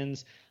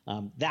promotions,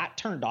 that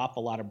turned off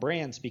a lot of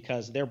brands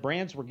because their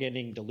brands were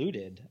getting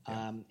diluted.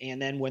 And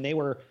then when they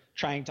were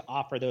trying to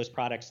offer those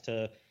products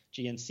to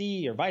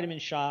GNC or Vitamin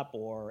Shop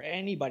or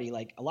anybody,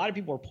 like a lot of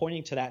people were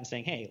pointing to that and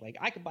saying, hey, like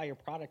I could buy your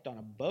product on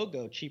a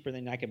BOGO cheaper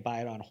than I could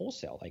buy it on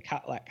wholesale. Like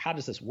how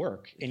does this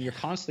work? And you're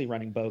constantly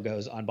running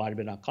BOGOs on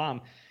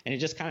bodybuilding.com. And it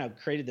just kind of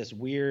created this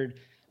weird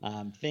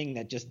thing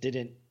that just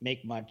didn't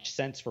make much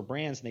sense for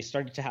brands. And they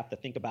started to have to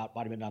think about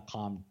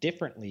bodybuilding.com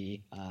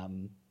differently.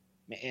 And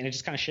it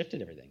just kind of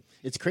shifted everything.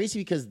 It's crazy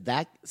because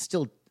that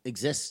still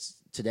exists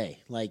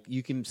today. Like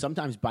you can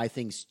sometimes buy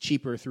things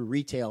cheaper through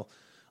retail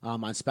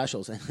on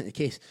specials. And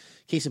case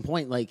in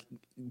point, like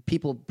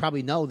people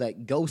probably know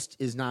that Ghost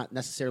is not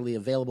necessarily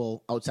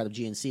available outside of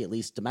GNC, at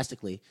least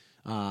domestically.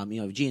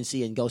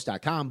 GNC and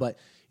Ghost.com, but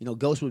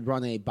Ghost would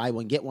run a buy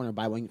one get one or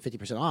buy one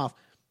 50% off.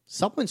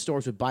 Supplement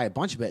stores would buy a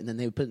bunch of it and then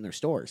they would put it in their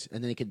stores,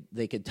 and then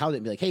they could tout it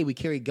and be like, "Hey, we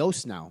carry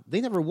Ghost now."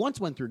 They never once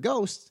went through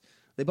Ghost;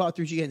 they bought it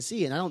through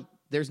GNC, and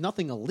there's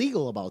nothing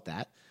illegal about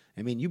that.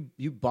 I mean,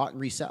 you bought and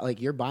resell,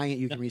 like you're buying it,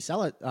 you can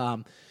resell it.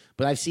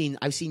 But I've seen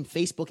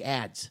Facebook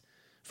ads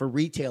for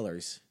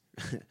retailers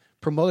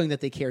promoting that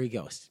they carry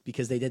Ghost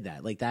because they did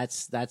that. Like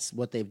that's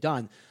what they've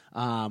done,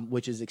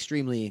 which is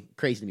extremely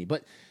crazy to me.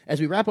 But as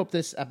we wrap up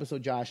this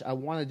episode, Josh, I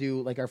want to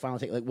do like our final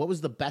take. Like, what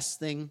was the best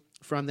thing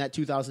from that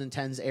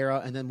 2010s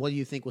era, and then what do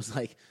you think was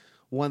like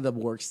one of the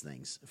worst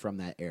things from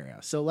that era?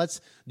 So do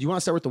you want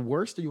to start with the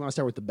worst, or do you want to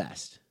start with the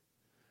best?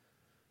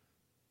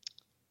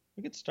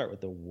 We could start with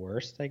the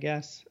worst, I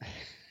guess.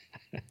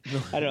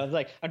 I don't know.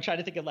 Like I'm trying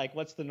to think of like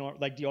what's the norm.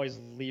 Like, do you always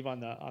leave on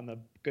the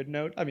good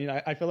note? I mean,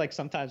 I feel like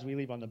sometimes we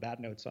leave on the bad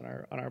notes on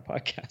our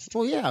podcast.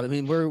 Well, yeah. I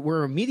mean,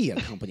 we're a media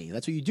company.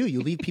 That's what you do.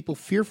 You leave people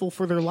fearful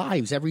for their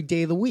lives every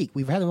day of the week.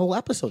 We've had a whole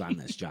episode on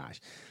this, Josh.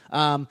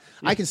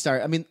 I can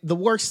start. I mean, the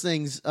worst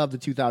things of the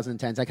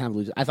 2010s, I kind of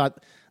lose. I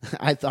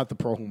thought the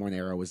pro hormone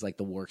era was like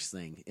the worst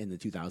thing in the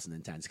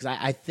 2010s because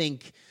I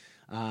think.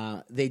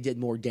 They did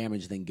more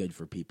damage than good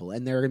for people.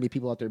 And there are going to be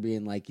people out there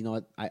being like, you know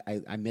what,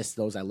 I miss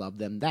those. I love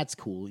them. That's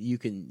cool.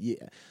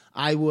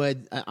 I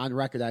would, on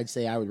record, I'd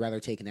say I would rather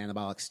take an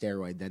anabolic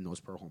steroid than those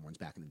pro hormones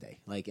back in the day.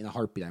 Like in a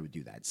heartbeat, I would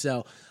do that.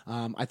 So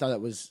I thought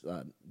that was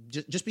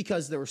just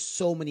because there were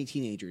so many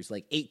teenagers,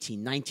 like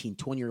 18, 19,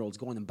 20-year-olds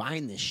going and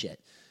buying this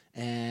shit.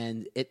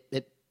 And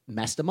it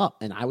messed them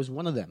up. And I was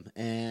one of them.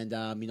 And,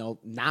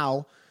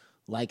 now,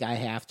 like I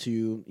have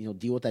to,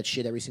 deal with that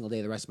shit every single day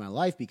of the rest of my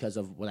life because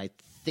of what I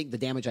think the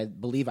damage I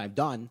believe I've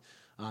done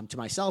to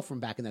myself from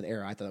back in that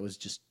era. I thought it was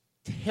just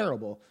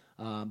terrible.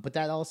 But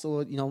that also,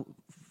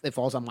 it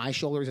falls on my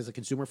shoulders as a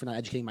consumer for not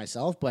educating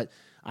myself. But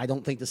I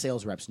don't think the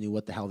sales reps knew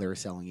what the hell they were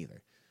selling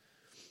either.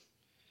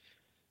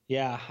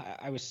 Yeah,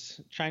 I was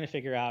trying to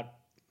figure out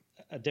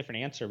a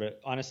different answer,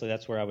 but honestly,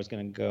 that's where I was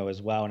going to go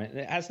as well. And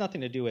it has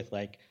nothing to do with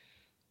like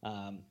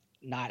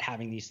not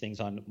having these things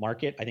on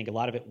market. I think a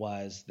lot of it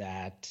was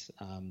that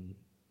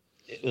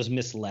it was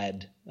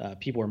misled.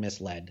 People were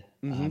misled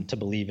to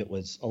believe it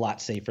was a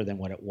lot safer than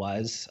what it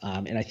was.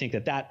 And I think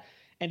that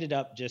ended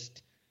up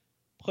just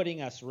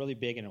putting us really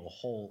big into a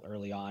hole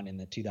early on in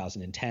the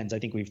 2010s. I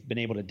think we've been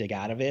able to dig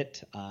out of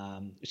it.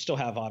 We still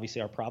have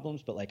obviously our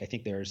problems, but like I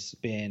think there's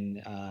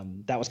been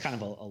that was kind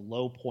of a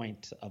low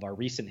point of our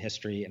recent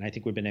history, and I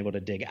think we've been able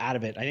to dig out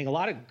of it. I think a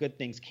lot of good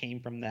things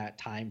came from that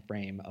time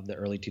frame of the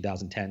early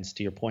 2010s.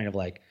 To your point of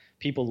like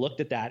people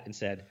looked at that and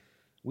said,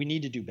 we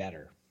need to do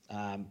better.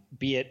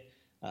 Be it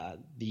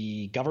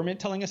the government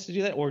telling us to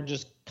do that, or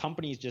just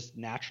companies just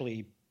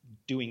naturally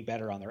doing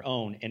better on their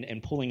own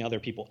and pulling other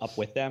people up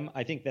with them.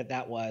 I think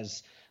that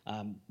was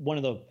one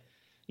of the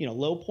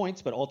low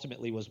points, but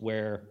ultimately was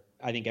where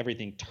I think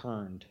everything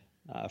turned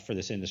for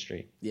this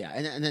industry. Yeah,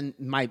 and then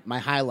my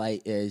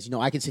highlight is,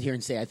 I can sit here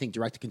and say I think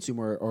direct to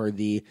consumer or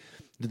the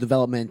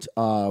development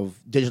of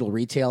digital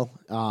retail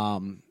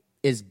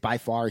is by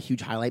far a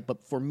huge highlight.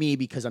 But for me,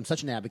 because I'm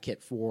such an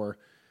advocate for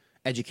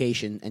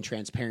education and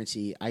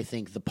transparency, I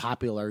think the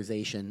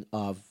popularization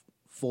of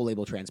full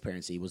label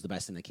transparency was the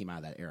best thing that came out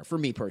of that era for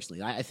me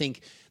personally. I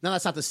think, now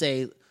that's not to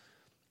say,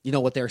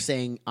 what they're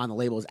saying on the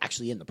label is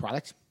actually in the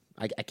product.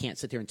 I can't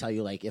sit there and tell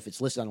you like if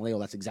it's listed on the label,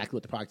 that's exactly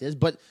what the product is.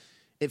 But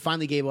it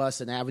finally gave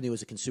us an avenue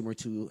as a consumer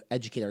to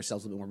educate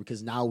ourselves a little bit more,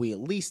 because now we at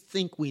least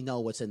think we know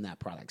what's in that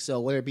product. So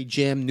whether it be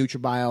Jim,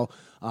 NutraBio,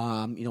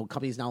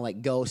 companies now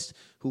like Ghost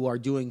who are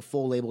doing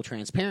full label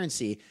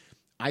transparency,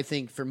 I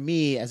think for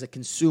me as a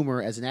consumer,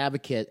 as an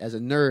advocate, as a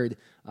nerd,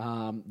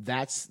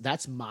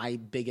 that's my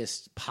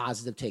biggest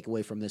positive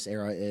takeaway from this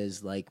era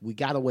is like we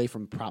got away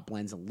from prop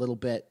blends a little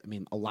bit. I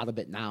mean, a lot of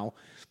it now,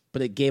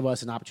 but it gave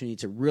us an opportunity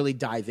to really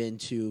dive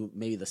into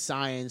maybe the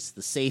science,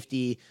 the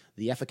safety,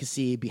 the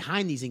efficacy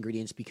behind these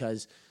ingredients,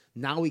 because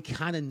now we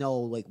kind of know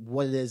like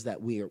what it is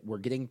that we're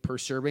getting per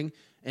serving,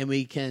 and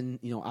we can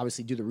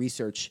obviously do the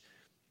research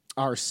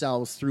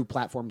ourselves through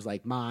platforms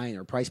like mine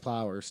or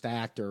PricePlow or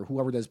Stacked or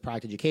whoever does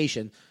product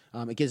education.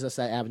 It gives us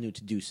that avenue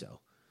to do so.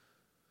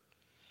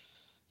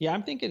 Yeah,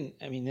 I'm thinking,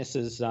 this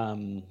is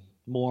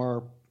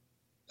more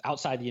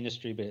outside the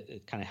industry, but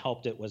it kind of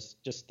helped. It was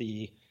just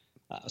the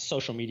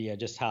social media,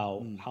 just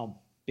how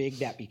big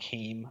that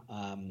became,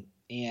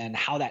 and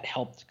how that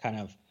helped kind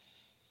of,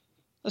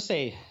 let's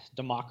say,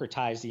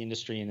 democratize the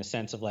industry in the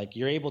sense of like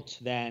you're able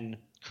to then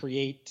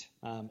create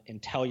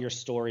and tell your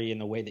story in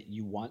the way that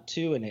you want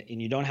to,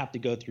 and you don't have to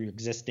go through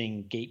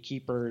existing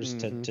gatekeepers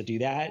to do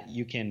that.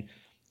 You can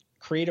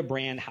create a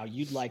brand how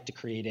you'd like to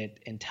create it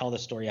and tell the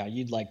story how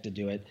you'd like to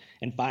do it,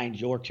 and find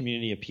your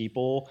community of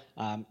people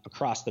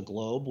across the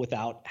globe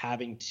without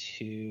having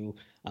to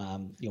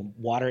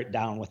water it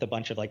down with a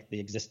bunch of like the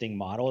existing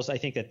models. I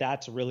think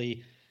that's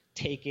really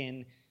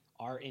taken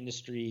our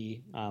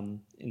industry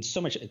in so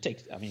much.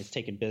 It's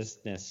taken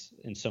business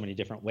in so many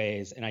different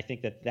ways, and I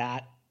think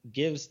that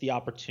gives the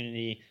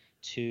opportunity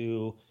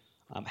to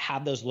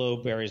have those low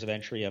barriers of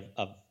entry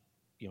of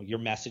your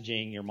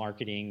messaging, your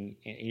marketing,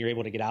 and you're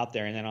able to get out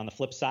there. And then on the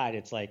flip side,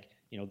 it's like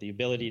the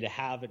ability to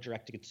have a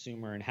direct to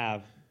consumer and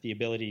have the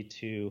ability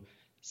to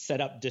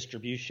set up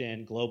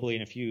distribution globally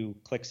in a few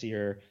clicks of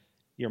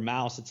your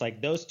mouse. It's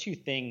like those two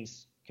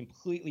things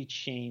completely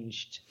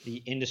changed the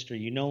industry.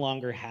 You no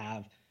longer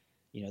have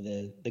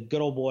the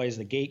good old boys,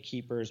 the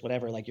gatekeepers,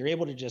 whatever. Like you're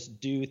able to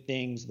just do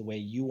things the way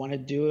you want to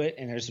do it,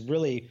 and there's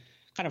really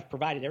kind of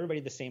provided everybody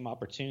the same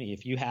opportunity.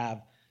 If you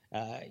have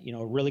a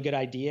really good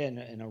idea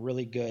and a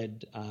really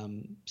good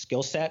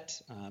skill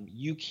set,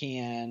 you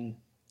can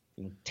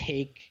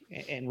take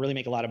and really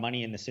make a lot of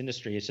money in this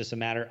industry. It's just a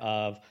matter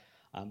of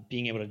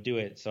being able to do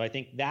it. So I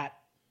think that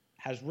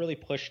has really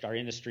pushed our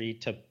industry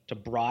to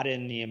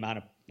broaden the amount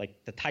of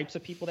like the types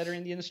of people that are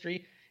in the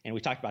industry. And we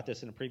talked about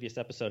this in a previous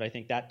episode. I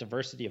think that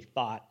diversity of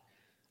thought,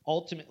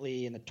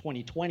 ultimately in the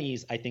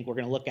 2020s, I think we're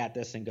going to look at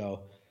this and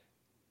go,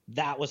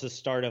 that was the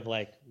start of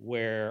like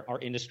where our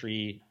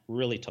industry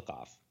really took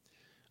off.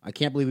 I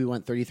can't believe we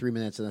went 33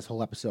 minutes in this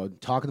whole episode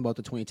talking about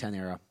the 2010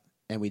 era,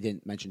 and we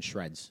didn't mention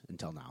Shreds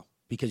until now,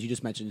 because you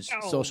just mentioned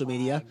social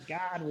media.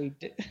 God, we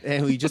did.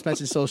 And we just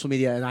mentioned social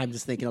media, and I'm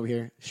just thinking over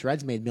here,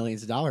 Shreds made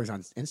millions of dollars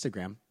on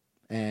Instagram,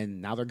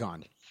 and now they're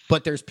gone.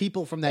 But there's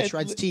people from that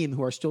Shreds team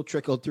who are still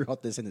trickled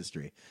throughout this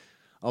industry.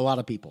 A lot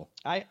of people.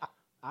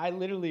 I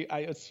literally,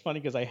 it's funny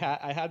because I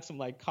had some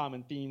like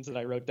common themes that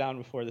I wrote down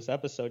before this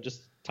episode,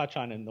 just touch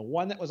on, and the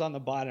one that was on the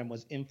bottom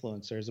was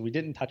influencers, and we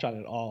didn't touch on it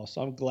at all.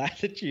 So I'm glad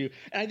that and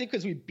I think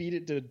because we beat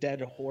it to a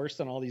dead horse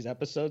on all these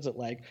episodes, that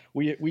like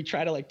we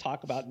try to like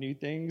talk about new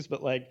things,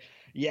 but like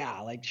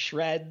like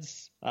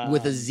Shreds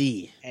with a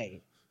Z.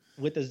 Hey,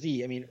 with a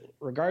Z. I mean,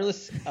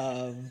 regardless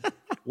of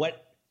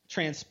what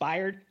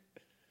transpired,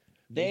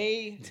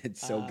 they did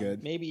so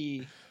good.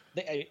 Maybe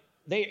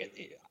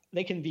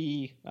they can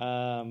be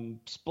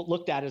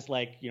looked at as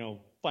like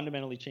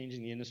fundamentally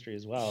changing the industry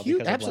as well.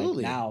 Because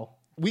absolutely. Like now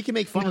we can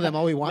make fun of them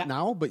all we want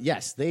now, but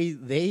yes,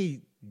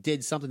 they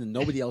did something that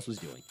nobody else was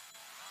doing.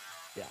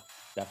 Yeah,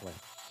 definitely.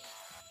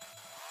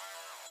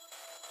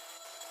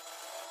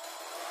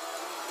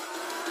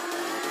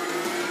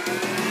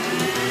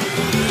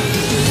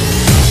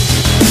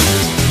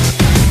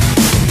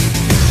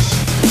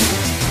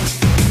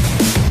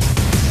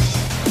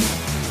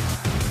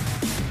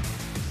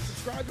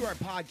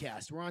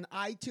 Podcast. We're on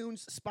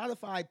iTunes,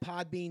 Spotify,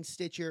 Podbean,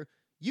 Stitcher,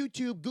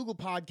 YouTube, Google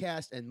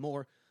Podcast, and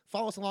more.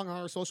 Follow us along on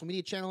our social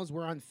media channels.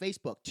 We're on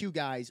Facebook, 2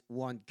 Guys,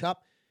 1 Cup,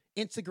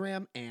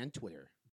 Instagram, and Twitter.